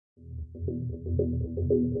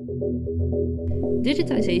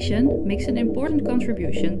Digitization makes an important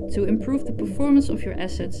contribution to improve the performance of your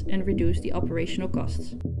assets and reduce the operational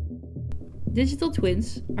costs. Digital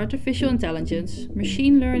twins, artificial intelligence,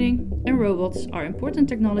 machine learning, and robots are important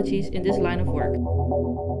technologies in this line of work.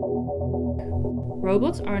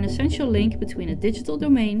 Robots are an essential link between a digital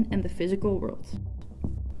domain and the physical world.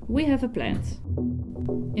 We have a plant.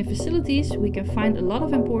 In facilities, we can find a lot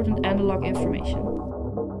of important analog information.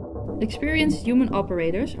 Experienced human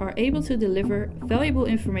operators are able to deliver valuable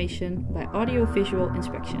information by audio-visual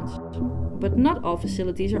inspections. But not all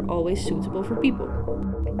facilities are always suitable for people,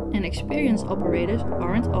 and experienced operators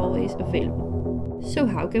aren't always available. So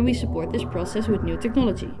how can we support this process with new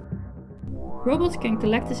technology? Robots can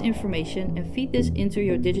collect this information and feed this into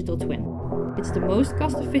your digital twin. It's the most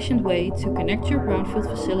cost-efficient way to connect your brownfield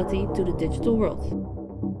facility to the digital world.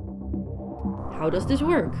 How does this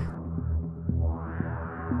work?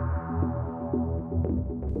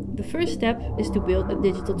 The first step is to build a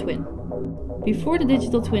digital twin. Before the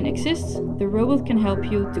digital twin exists, the robot can help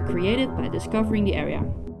you to create it by discovering the area.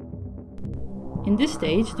 In this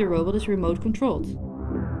stage, the robot is remote controlled.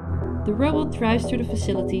 The robot drives through the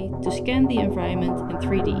facility to scan the environment in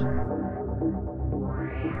 3D.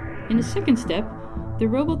 In the second step, the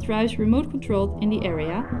robot drives remote controlled in the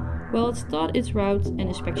area while it's taught its route and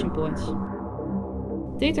inspection points.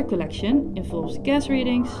 Data collection involves gas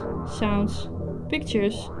readings, sounds,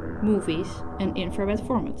 pictures, movies, and infrared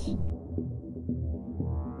formats.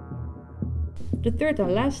 The third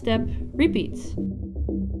and last step, repeats.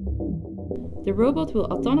 The robot will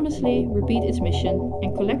autonomously repeat its mission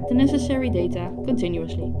and collect the necessary data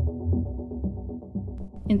continuously.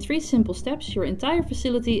 In 3 simple steps, your entire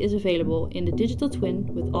facility is available in the digital twin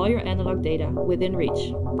with all your analog data within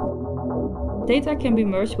reach. Data can be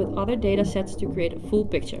merged with other data sets to create a full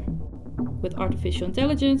picture. With artificial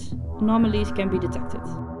intelligence, anomalies can be detected.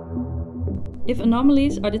 If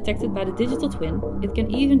anomalies are detected by the digital twin, it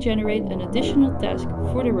can even generate an additional task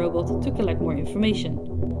for the robot to collect more information.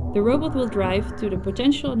 The robot will drive to the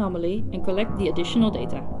potential anomaly and collect the additional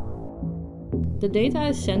data. The data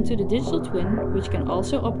is sent to the digital twin, which can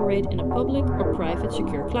also operate in a public or private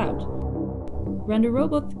secure cloud. When the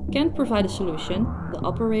robot can't provide a solution, the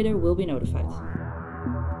operator will be notified.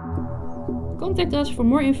 Contact us for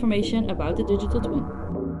more information about the digital twin.